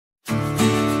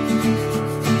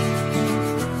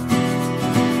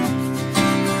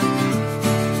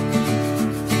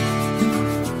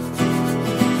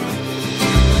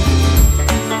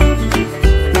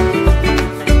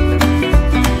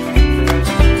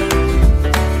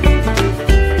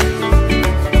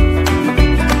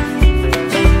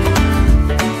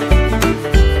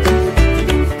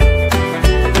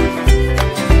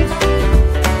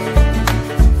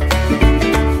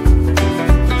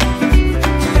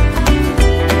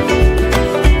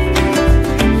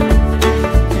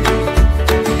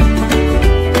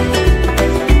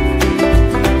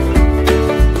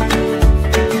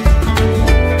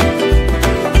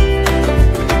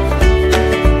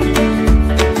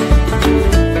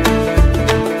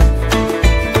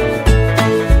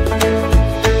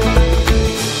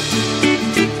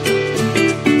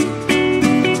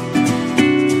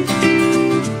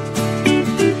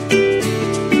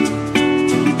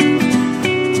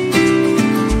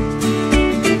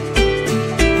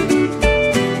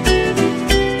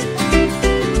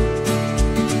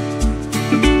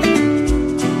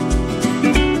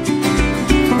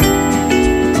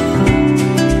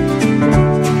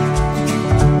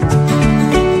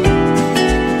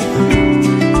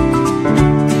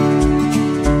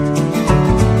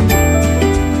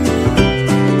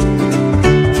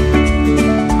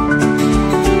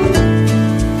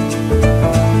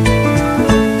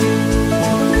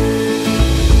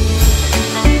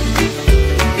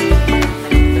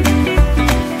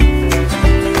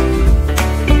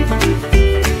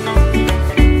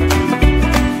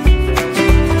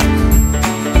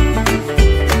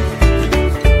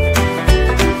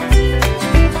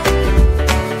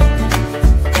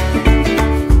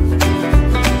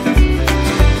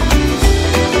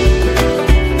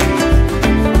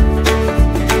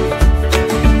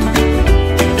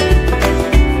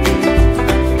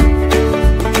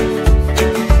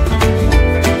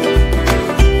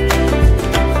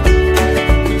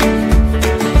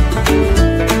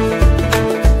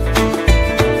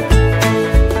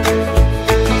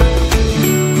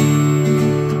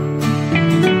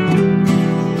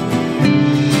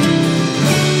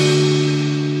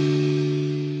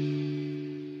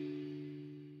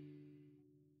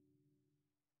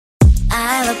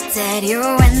met you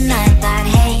and I thought,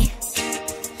 hey,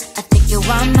 I think you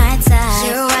are my type.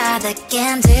 You are the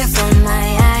candy from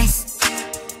my eyes,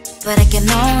 but I can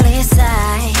only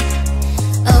sigh,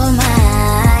 oh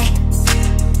my.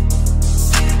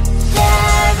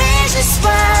 There is just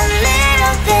one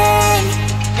little thing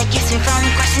that keeps me from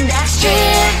crossing that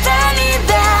street. Drive me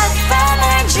back from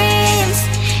my dreams.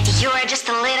 You are just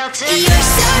a little too close. You're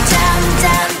so dumb,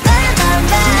 dumb, bum, bum,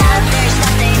 bum. Now there's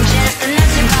nothing, just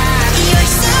enough to bomb. You're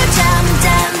so dumb,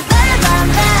 dumb, bum, bum,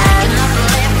 bum. You don't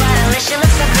believe, but at least you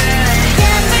look so good.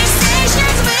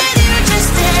 Conversations with you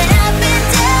just end up in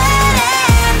dead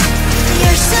end.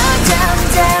 You're so dumb,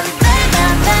 dumb, bum,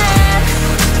 bum, bum.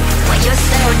 Why you're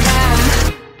so dumb?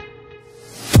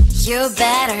 You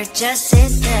better just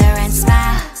sit there and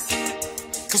smile,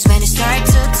 'cause when you start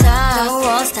to talk, the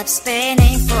world stops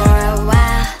spinning for a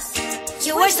while.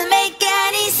 Your words don't make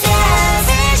any sense.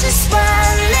 There's just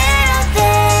one little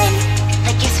thing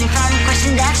that keeps me from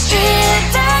crossing that street.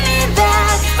 Turn me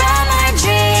back from my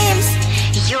dreams.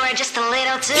 You are just a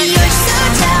little too close. You're so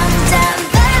dumb, dumb,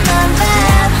 bum, bum,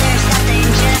 bum. There's nothing,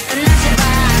 just enough to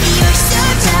bomb. You're so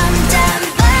dumb, dumb,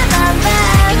 bum, bum,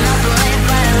 bum. You don't believe,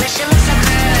 but at least you look so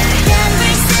good.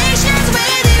 Conversations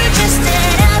with you just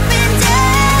end up in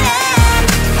dead end.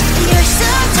 You're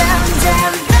so dumb,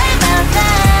 dumb, bum, bum,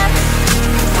 bum.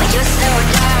 Why you're so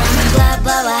dumb? Blah,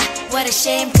 blah, blah. What a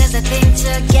shame, 'cause I think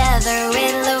together we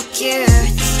look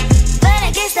cute. But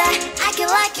I guess that I can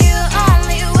like you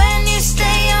only when you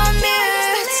stay on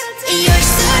mute. You're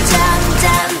so dumb,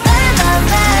 dumb, bum, bum,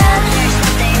 bum. There's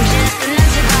nothing, just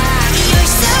enough to bomb.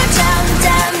 You're so dumb,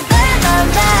 dumb, bum, bum,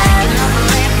 bum. You don't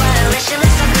believe, but at least you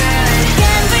look so good.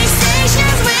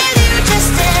 Conversations with you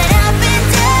just end up in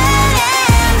dead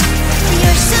end.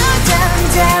 You're so dumb,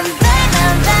 dumb, bum,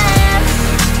 bum, bum.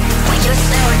 Why you're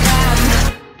so dumb?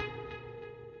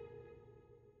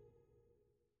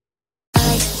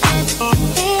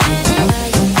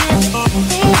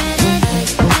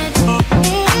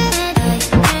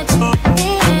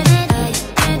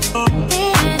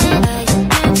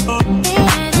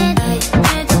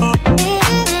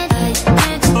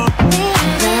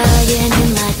 Lying in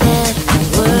my bed,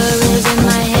 worries in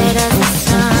my head as the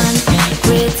sun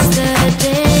greets the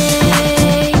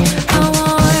day. A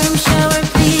warm shower,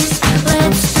 please.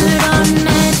 Let's put on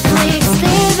Netflix,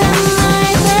 living my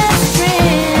best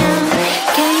dream.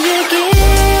 Can you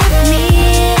give me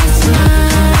a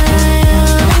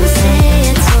smile and say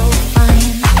it's all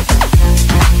fine?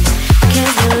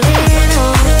 'Cause the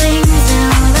little things in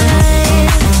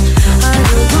life are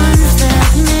the ones that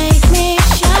make me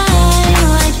shine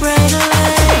like bright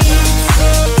lights.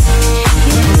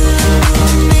 You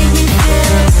make me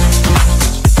feel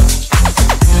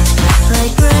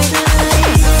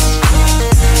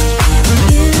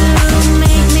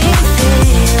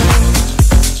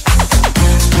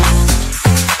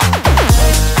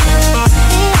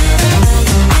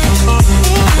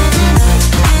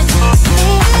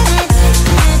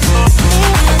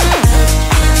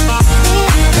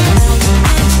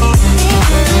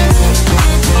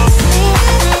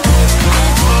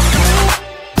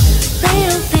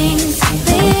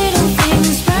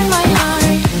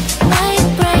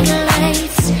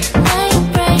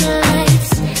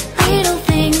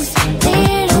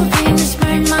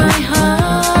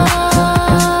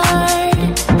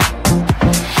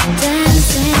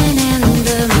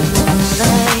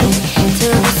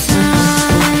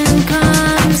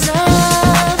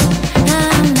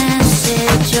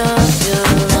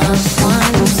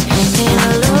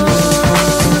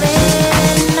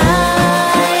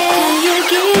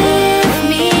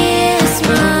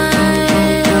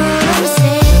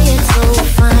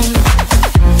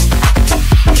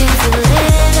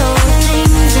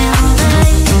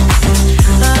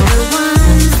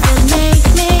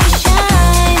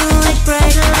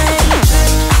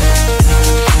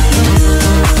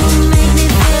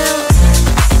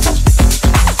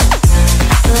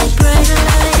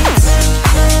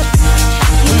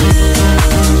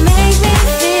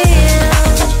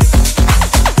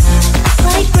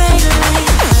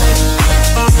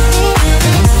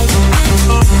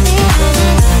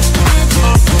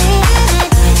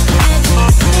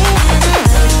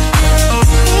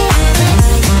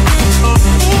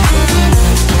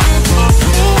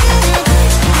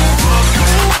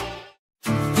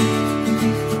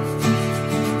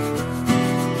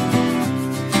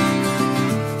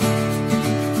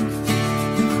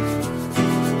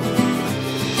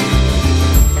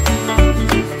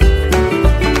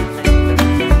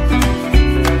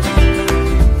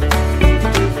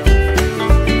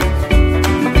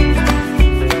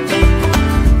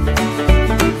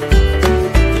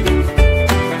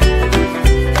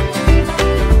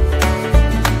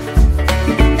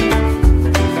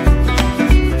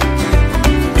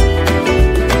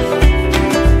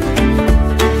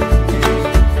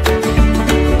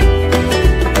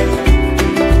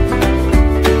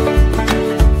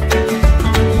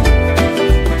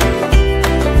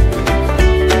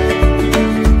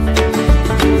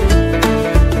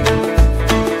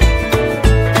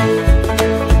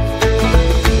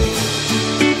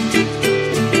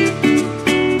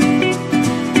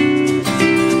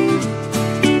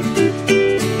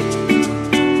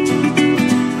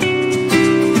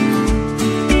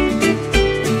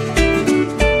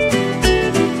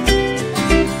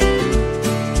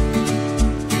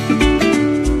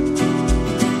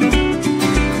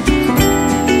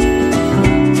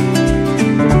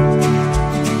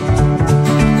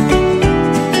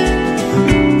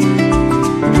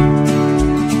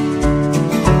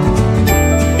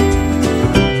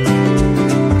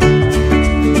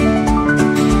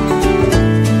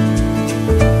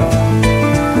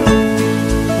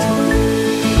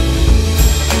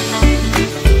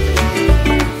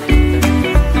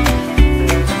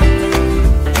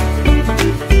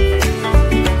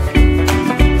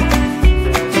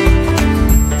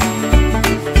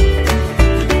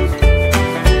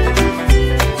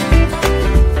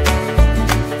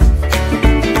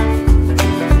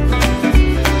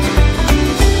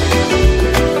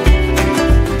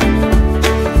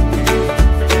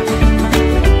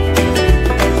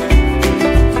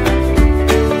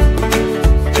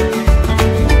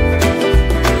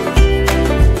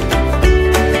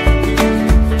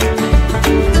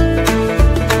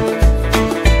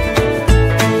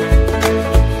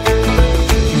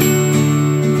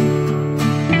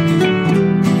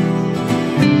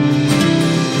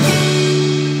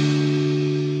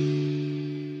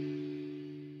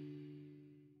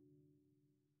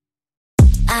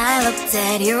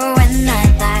at you and I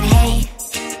thought, hey,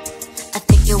 I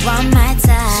think you are my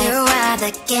type. You are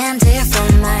the candy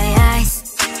from my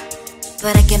eyes,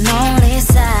 but I can only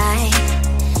sigh,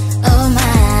 oh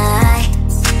my.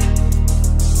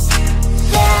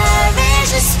 There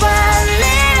is just one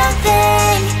little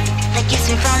thing that keeps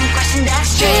me from crossing that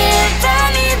street.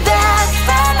 Drive me back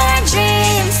from my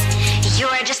dreams. You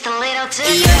are just a little too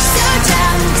good. You're so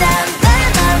dumb, dumb, bum,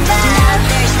 bum, bum. Now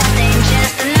there's nothing,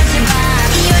 just an empty bomb.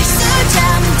 You're so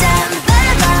dumb, dumb, bum,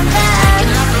 bum, bum. I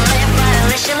can offer lip, but at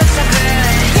least you look so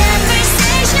good.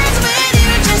 Conversations with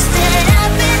you just sit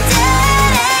up and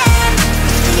down.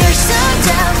 You're so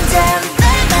dumb, dumb,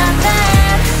 bum, bum,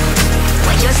 bum.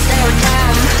 Why you're so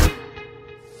dumb?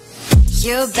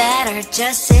 You better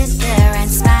just sit there and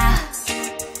smile,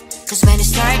 'cause when you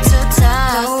start to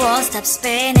talk, the world stops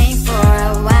spinning for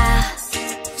a while.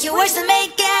 Your words don't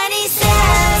make any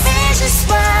sense. There's just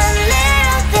one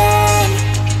little thing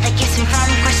that keeps me from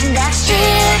crossing that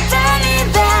street. Turn me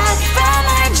back from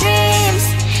my dreams.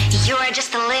 You are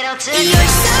just a little too good.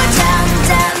 You're so